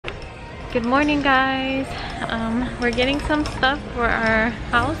Good morning, guys. We're getting some stuff for our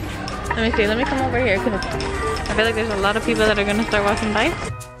house. Let me see, let me come over here because I feel like there's a lot of people that are gonna start walking by.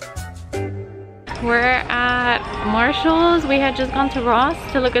 We're at Marshall's. We had just gone to Ross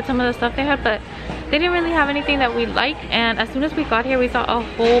to look at some of the stuff they had, but they didn't really have anything that we like. And as soon as we got here, we saw a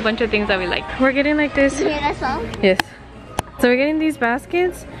whole bunch of things that we like. We're getting like this. You hear that song? Yes. So we're getting these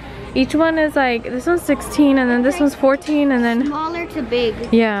baskets. Each one is like, this one's 16 and then this one's 14 and then smaller to big.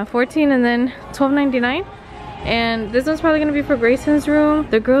 Yeah, 14 and then $12.99. And this one's probably gonna be for Grayson's room,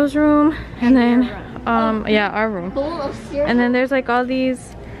 the girls' room, and then yeah, our room. Bowl of cereal. And then there's like all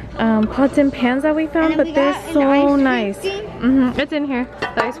these pots and pans that we found, but they're so nice. It's in here,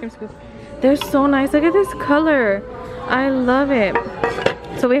 the ice cream scoop. They're so nice. Look at this color. I love it.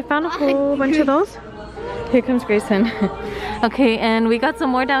 So we found a whole bunch of those. Here comes Grayson. Okay, and we got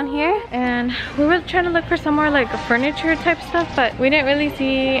some more down here, and we were trying to look for some more like furniture type stuff, but we didn't really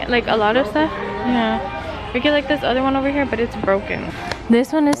see like a lot of stuff. Yeah, we get like this other one over here, but it's broken.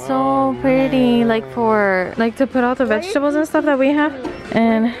 This one is so pretty, like for like to put all the vegetables and stuff that we have,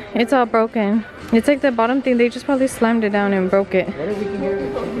 and it's all broken. It's like the bottom thing, they just probably slammed it down and broke it.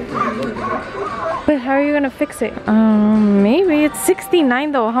 But how are you gonna fix it? Maybe it's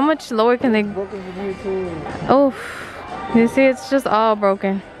 69 though. How much lower can they? Oh, you see, it's just all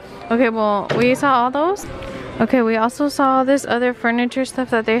broken. Okay, well, we saw all those. Okay, we also saw this other furniture stuff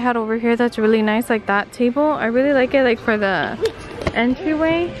that they had over here that's really nice, like that table. I really like it, like for the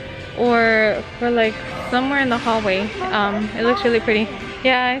entryway or for like somewhere in the hallway. It looks really pretty.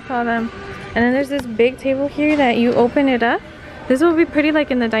 Yeah, I saw them. And then there's this big table here that you open it up. This will be pretty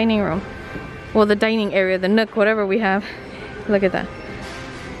like in the dining room. Well, the dining area, the nook, whatever we have. Look at that.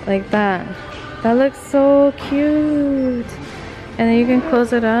 Like that. That looks so cute. And then you can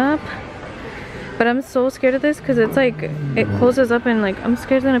close it up. But I'm so scared of this because it's like, it closes up and like, I'm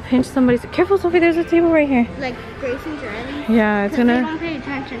scared it's gonna pinch somebody's. Careful, Sophie, there's a table right here. Like Grayson's or Eddie's? Yeah, it's gonna. They don't pay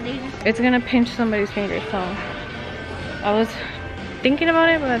attention. They just. It's gonna pinch somebody's fingers. So I was thinking about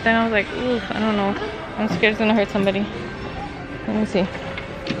it, but then I was like, ooh, I don't know. I'm scared it's gonna hurt somebody. Let me see.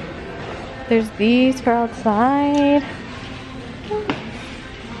 There's these for outside.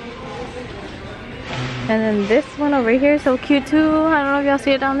 And then this one over here is so cute too. I don't know if y'all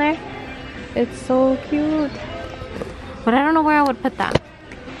see it down there. It's so cute. But I don't know where I would put that.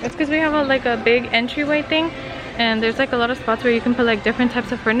 It's because we have like a big entryway thing. And there's like a lot of spots where you can put like different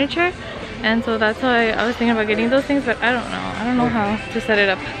types of furniture. And so that's why I was thinking about getting those things, but I don't know. I don't know how to set it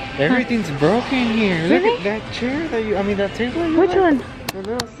up. Everything's broken here. Really? Look at that chair that you, I mean that table. Which one? The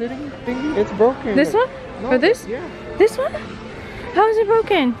little sitting thingy. It's broken. This one? No, or this? Yeah. This one? How is it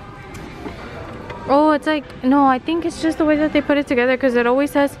broken? Oh, it's like, no, I think it's just the way that they put it together because it always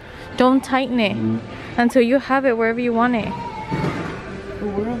says don't tighten it until you have it wherever you want it.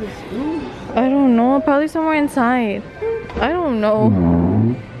 Well, where are the screws? I don't know. Probably somewhere inside. I don't know.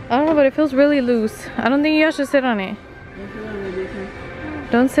 I don't know, but it feels really loose. I don't think you guys should sit on it.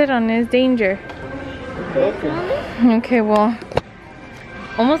 Don't sit on it. It's danger. Okay, well,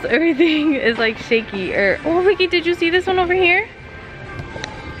 almost everything is like shaky. Or oh, Ricky, did you see this one over here?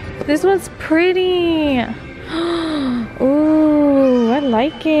 This one's pretty. Oh, I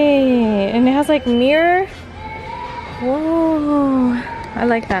like it. And it has like mirror. Whoa, I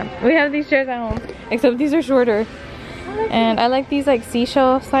like that. We have these chairs at home, except these are shorter. And I like these like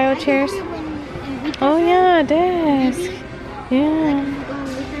seashell style chairs. Oh yeah, desk. Yeah.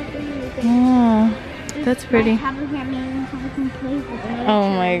 Yeah, that's pretty. Oh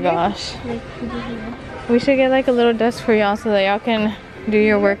my gosh. We should get like a little desk for y'all so that y'all can do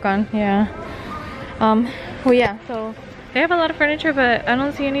your work on. Yeah. Well, yeah, so they have a lot of furniture, but I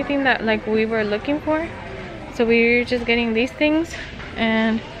don't see anything that like we were looking for. So we're just getting these things,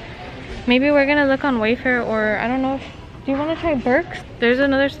 and maybe we're gonna look on Wayfair, or I don't know if, do you want to try Burke's? There's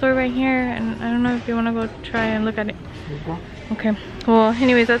another store right here, and I don't know if you want to go try and look at it. Okay, well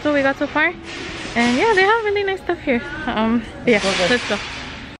anyways, that's what we got so far. And yeah, they have really nice stuff here. Yeah, let's go.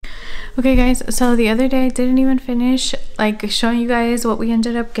 Okay guys, so the other day I didn't even finish like showing you guys what we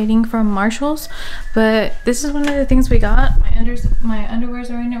ended up getting from Marshall's, but this is one of the things we got. My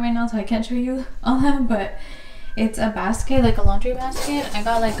underwears are in it right now, so I can't show you all that, but it's a basket, like a laundry basket. I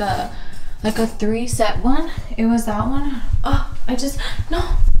got like a 3-set one. It was that one. Oh, I just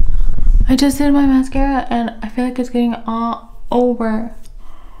did my mascara and I feel like it's getting all over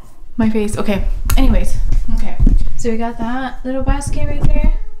my face. Okay, anyways, okay, so we got that little basket right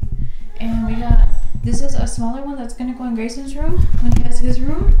there. And we got, this is a smaller one that's gonna go in Grayson's room when he has his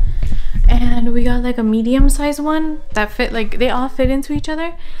room. and we got like a medium sized one that fit, like they all fit into each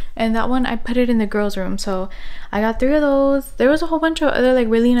other, and that one I put it in the girls room. So I got 3 of those. There was a whole bunch of other like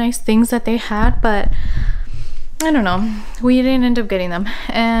really nice things that they had, but I don't know, we didn't end up getting them.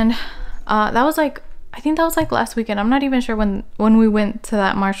 And that was like, I think that was like last weekend. I'm not even sure when we went to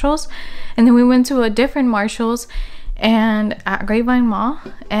that Marshall's, and then we went to a different Marshall's and at Grapevine Mall,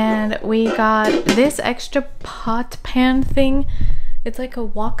 and we got this extra pot pan thing. It's like a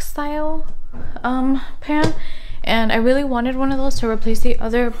wok style pan, and I really wanted one of those to replace the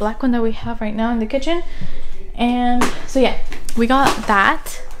other black one that we have right now in the kitchen. And so yeah, we got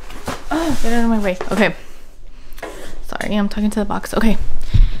that. Oh, get out of my way. Okay, sorry, I'm talking to the box. Okay,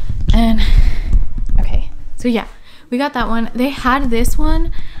 and okay, so yeah, we got that one. They had this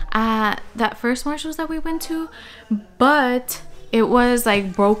one at that first Marshall's that we went to, but it was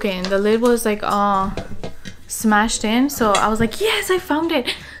like broken. The lid was like smashed in. So I was like, yes, I found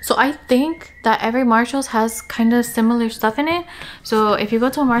it. So I think that every Marshall's has kind of similar stuff in it. So if you go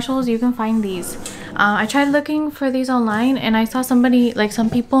to a Marshall's, you can find these. I tried looking for these online, and I saw somebody, like some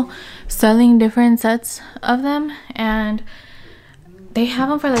people selling different sets of them, and they have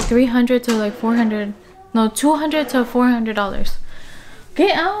them for like $300 to like $400, no, $200 to $400.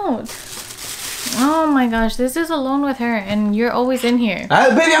 Get out. Oh my gosh, this is alone with her, and you're always in here.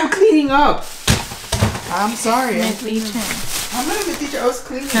 Baby, I'm cleaning up. I'm sorry. I'm teacher. I'm not a teacher. I was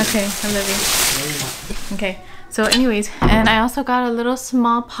cleaning. Okay, I love you. Okay, so anyways, and I also got a little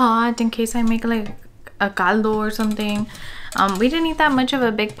small pot in case I make like a caldo or something. We didn't need that much of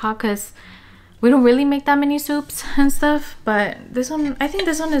a big pot because we don't really make that many soups and stuff, but this one, I think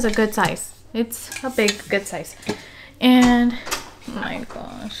this one is a good size. It's a good size. And oh my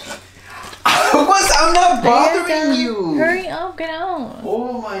gosh. I'm not bothering you. Hurry up, get out.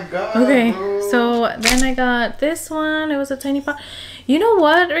 Oh my god. Okay, bro. so then I got this one. It was a tiny pot. You know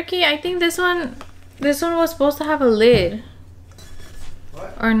what, Ricky? I think this one was supposed to have a lid.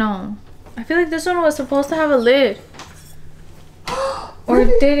 What? Or no? I feel like this one was supposed to have a lid. Or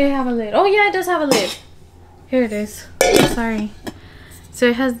did it have a lid? Oh yeah, it does have a lid. Here it is. Sorry. So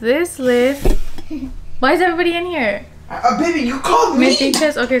it has this lid. Why is everybody in here? Baby, you called me.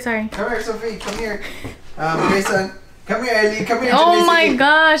 Okay, sorry. Come here, Sophie. Come here. Grayson. Come here, Ellie. Come here. Oh my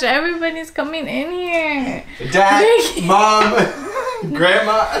gosh, everybody's coming in here. Dad, Mom,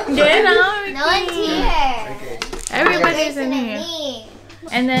 Grandma. Get out, Ricky. No one's here. Okay. Everybody's in Listen here. to me.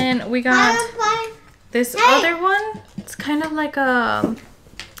 And then we got this other one. It's kind of like a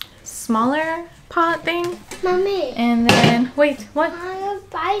smaller pot thing. Mommy. And then, wait, what?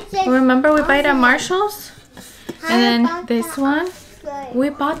 Buy this. Remember we buy it at Marshall's? And then this one, Good. we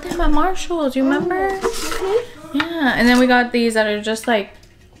bought them at Marshall's, you remember? Yeah, and then we got these that are just like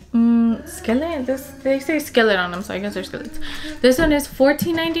skillet. They say skillet on them, so I guess they're skillets. This one is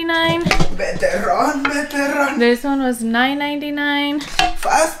 $14.99. Veteran. This one was $9.99.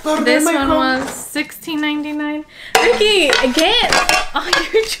 Faster This than my one was $16.99. Ricky, get all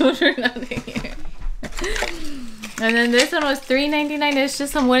your children out of here. And then this one was $3.99. It's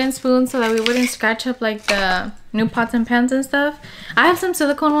just some wooden spoons so that we wouldn't scratch up like the new pots and pans and stuff. I have some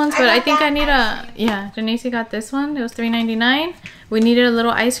silicone ones, but I think I need a, yeah, Janae got this one. It was $3.99. We needed a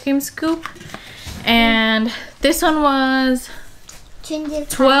little ice cream scoop. And this one was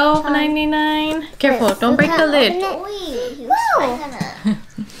 $12.99. Careful, don't break the lid.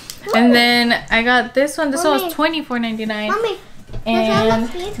 And then I got this one. This one was $24.99. And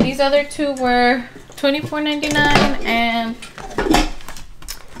these other two were $24.99 and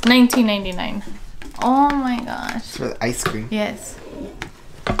 $19.99. Oh my gosh. For the ice cream. Yes.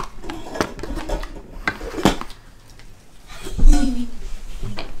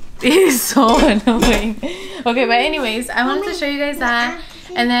 It is so annoying. Okay, but anyways, I wanted to show you guys that.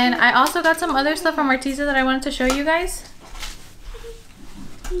 And then I also got some other stuff from Arteza that I wanted to show you guys.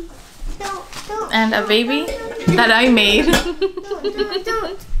 And a baby that I made.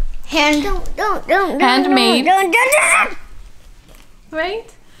 Handmade.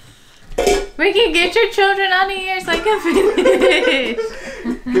 Right? Ricky, get your children out of here so I can finish.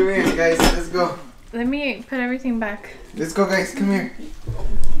 Come here, guys. Let's go. Let me put everything back. Let's go, guys. Come here.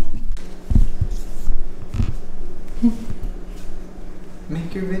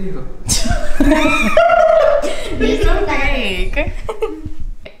 Make your video. You're so fake.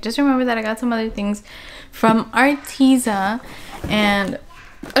 Just remember that I got some other things from Arteza, and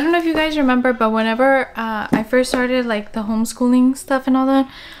I don't know if you guys remember, but whenever I first started like the homeschooling stuff and all that,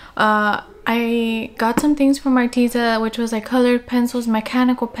 I got some things from Arteza, which was like colored pencils,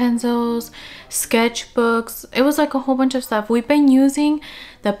 mechanical pencils, sketchbooks. It was like a whole bunch of stuff. We've been using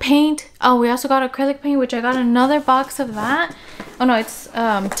the paint. Oh, we also got acrylic paint, which I got another box of that. Oh no, it's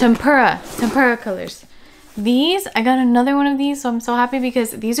tempera colors. These, I got another one of these, so I'm so happy because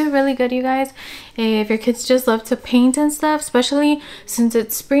these are really good, you guys. If your kids just love to paint and stuff, especially since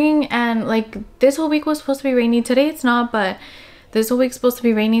it's spring and like this whole week was supposed to be rainy. Today it's not, but this whole week's supposed to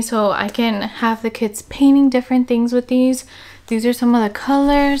be rainy, so I can have the kids painting different things with these. These are some of the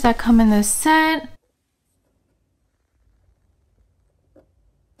colors that come in this set.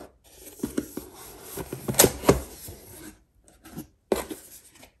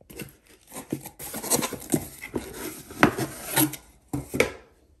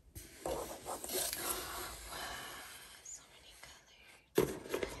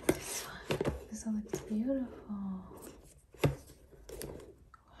 This one looks beautiful.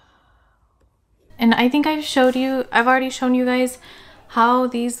 And I think I've already shown you guys how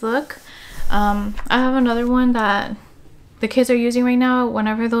these look. I have another one that the kids are using right now.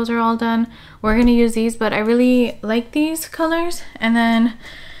 Whenever those are all done, we're gonna use these, but I really like these colors. And then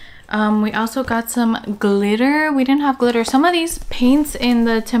we also got some glitter. We didn't have glitter. Some of these paints in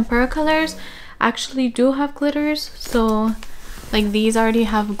the tempera colors actually do have glitters, so like these already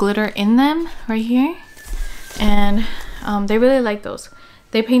have glitter in them right here, and they really like those.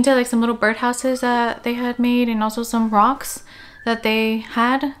 They painted like some little birdhouses that they had made, and also some rocks that they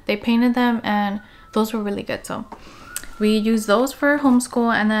had. They painted them, and those were really good. So we use those for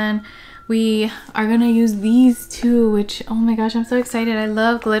homeschool, and then we are gonna use these too, which, oh my gosh, I'm so excited. I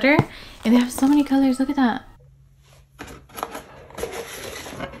love glitter, and they have so many colors. Look at that.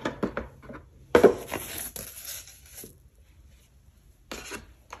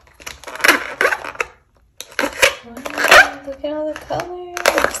 Look at all the colors.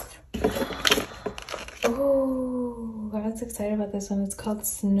 Oh, I was excited about this one. It's called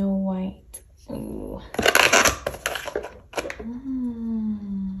Snow White. Ooh.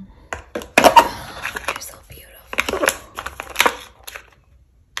 They're so beautiful.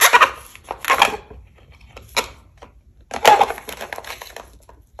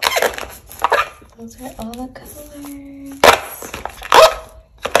 Those are all the colors.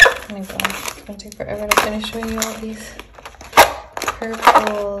 Oh my gosh, it's gonna take forever to finish showing you all these.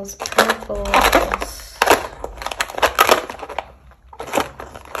 Purples.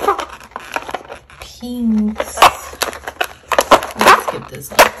 Pinks. Let's skip this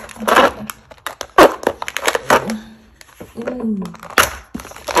one. Ooh.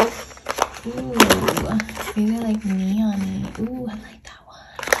 These are like neon-y. Ooh, I like that one.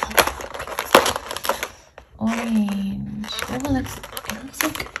 Orange. Oh, it looks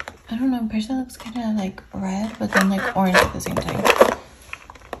like, I don't know, personally it looks kind of like red, but then like orange at the same time.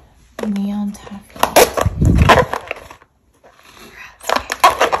 Neon taffy.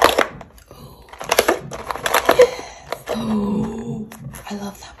 Oh, I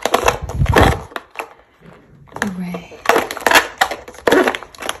love that one. Red.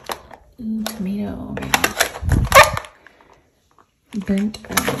 Ooh, tomato orange. Burnt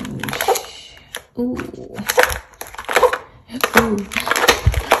orange. Ooh. Ooh.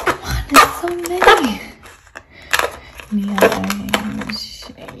 Come on, there's so many. Neon orange.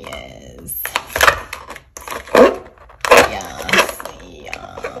 Yes.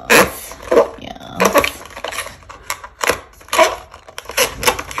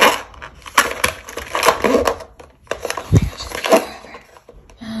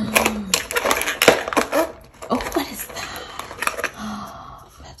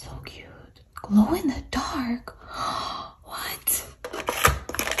 Glow in the dark? What?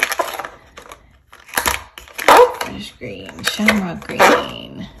 Fresh green, shamrock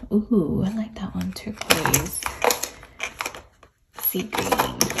green. Ooh, I like that one. Turquoise. Sea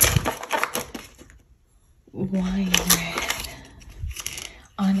green. Wine red.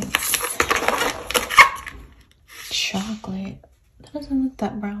 Onyx. Chocolate. That doesn't look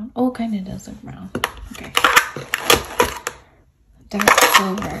that brown. Oh, kind of does look brown. Okay. Dark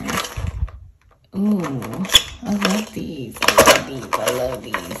silver. Ooh, I love these. I love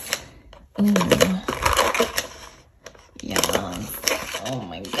these. Ooh. Yeah. Oh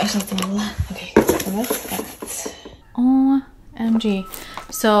my gosh, that's a lot. Okay, so that's that. OMG.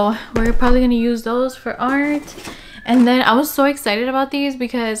 So we're probably gonna use those for art. And then I was so excited about these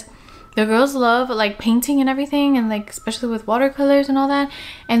because the girls love like painting and everything, and like especially with watercolors and all that.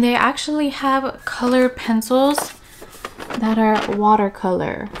 And they actually have colored pencils that are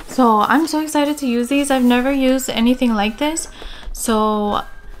watercolor, so I'm so excited to use these. I've never used anything like this, so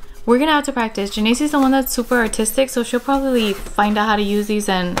we're gonna have to practice. Janae is the one that's super artistic, so she'll probably find out how to use these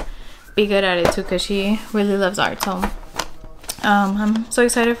and be good at it too, because she really loves art. So I'm so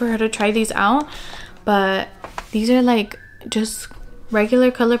excited for her to try these out. But these are like just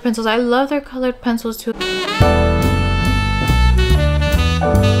regular color pencils. I love their colored pencils too.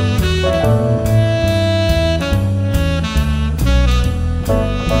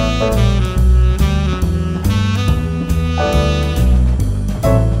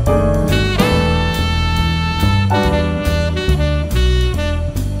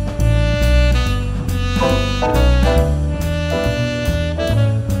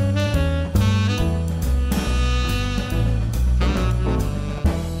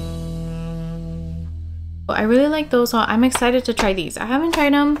 I really like those, so I'm excited to try these. I haven't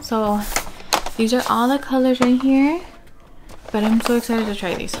tried them, so these are all the colors right here, but I'm so excited to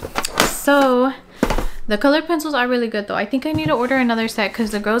try these. So the colored pencils are really good though. I think I need to order another set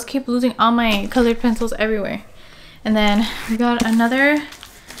because the girls keep losing all my colored pencils everywhere. And then we got another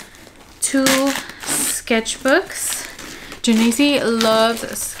 2 sketchbooks. Janacy loves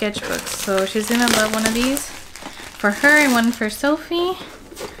sketchbooks, so she's gonna love one of these for her and one for Sophie.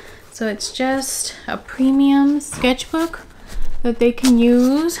 So it's just a premium sketchbook that they can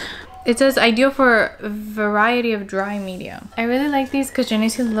use. It says ideal for a variety of dry media. I really like these because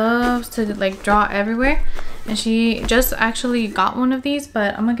Janacy loves to like draw everywhere, and she just actually got one of these,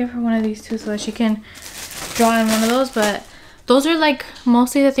 but I'm gonna give her one of these too so that she can draw in one of those. But those are like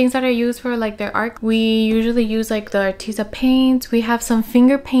mostly the things that I use for like their art. We usually use like the Arteza paints. We have some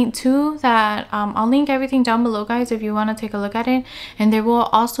finger paint too that I'll link everything down below, guys, if you want to take a look at it. And there will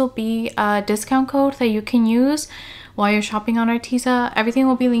also be a discount code that you can use while you're shopping on Arteza. Everything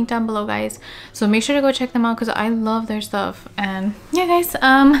will be linked down below, guys, so make sure to go check them out because I love their stuff. And yeah, guys,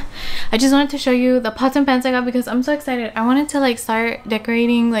 I just wanted to show you the pots and pans I got because I'm so excited. I wanted to like start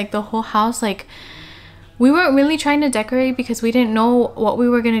decorating like the whole house. Like, we weren't really trying to decorate because we didn't know what we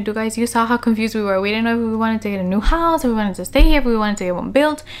were gonna do, guys. You saw how confused we were. We didn't know if we wanted to get a new house, if we wanted to stay here, if we wanted to get one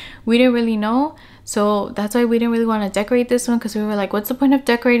built. We didn't really know. So that's why we didn't really want to decorate this one, because we were like, what's the point of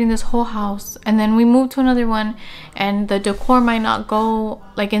decorating this whole house? And then we moved to another one and the decor might not go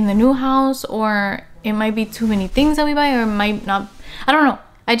like in the new house, or it might be too many things that we buy, or it might not. I don't know.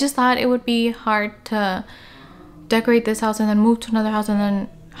 I just thought it would be hard to decorate this house and then move to another house and then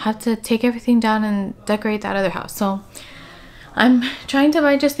have to take everything down and decorate that other house. So I'm trying to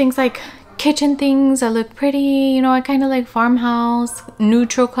buy just things like kitchen things that look pretty, you know. I kind of like farmhouse,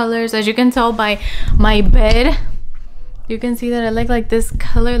 neutral colors. As you can tell by my bed, you can see that I like this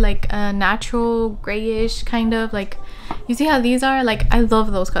color, like a natural grayish kind of, like, you see how these are? Like, I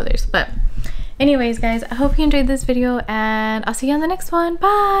love those colors. But anyways, guys, I hope you enjoyed this video and I'll see you on the next one.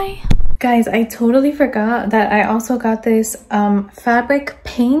 Bye. Guys, I totally forgot that I also got this fabric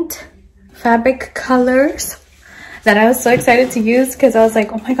paint, fabric colors that I was so excited to use, because I was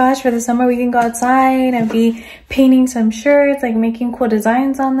like, oh my gosh, for the summer we can go outside and be painting some shirts, like making cool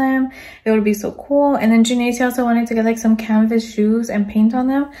designs on them. It would be so cool. And then Janacy also wanted to get like some canvas shoes and paint on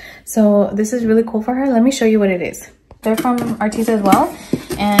them. So this is really cool for her. Let me show you what it is. They're from Arteza as well.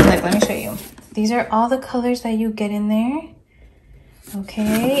 And like, let me show you. These are all the colors that you get in there.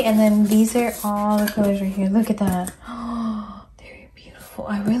 Okay, and then these are all the colors right here. Look at that. Oh, they're beautiful.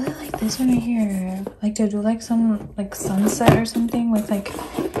 I really like this one right here. Like to do like some like sunset or something with like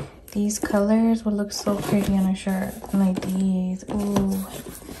these colors would look so pretty on a shirt. And like these. Ooh,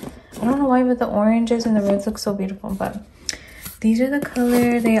 I don't know why, but the oranges and the reds look so beautiful. But these are the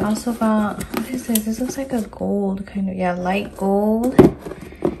colors. They also got, what is this? This looks like a gold kind of, yeah, light gold.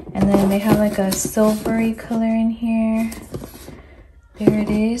 And then they have like a silvery color in here. There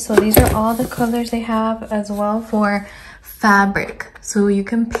it is. So these are all the colors they have as well for fabric. So you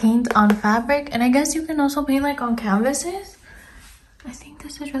can paint on fabric, and I guess you can also paint like on canvases. I think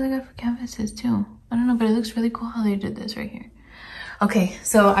this is really good for canvases too. I don't know, but it looks really cool how they did this right here. Okay,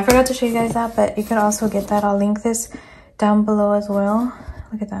 so I forgot to show you guys that, but you can also get that. I'll link this down below as well.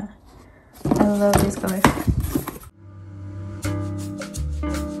 Look at that. I love these colors.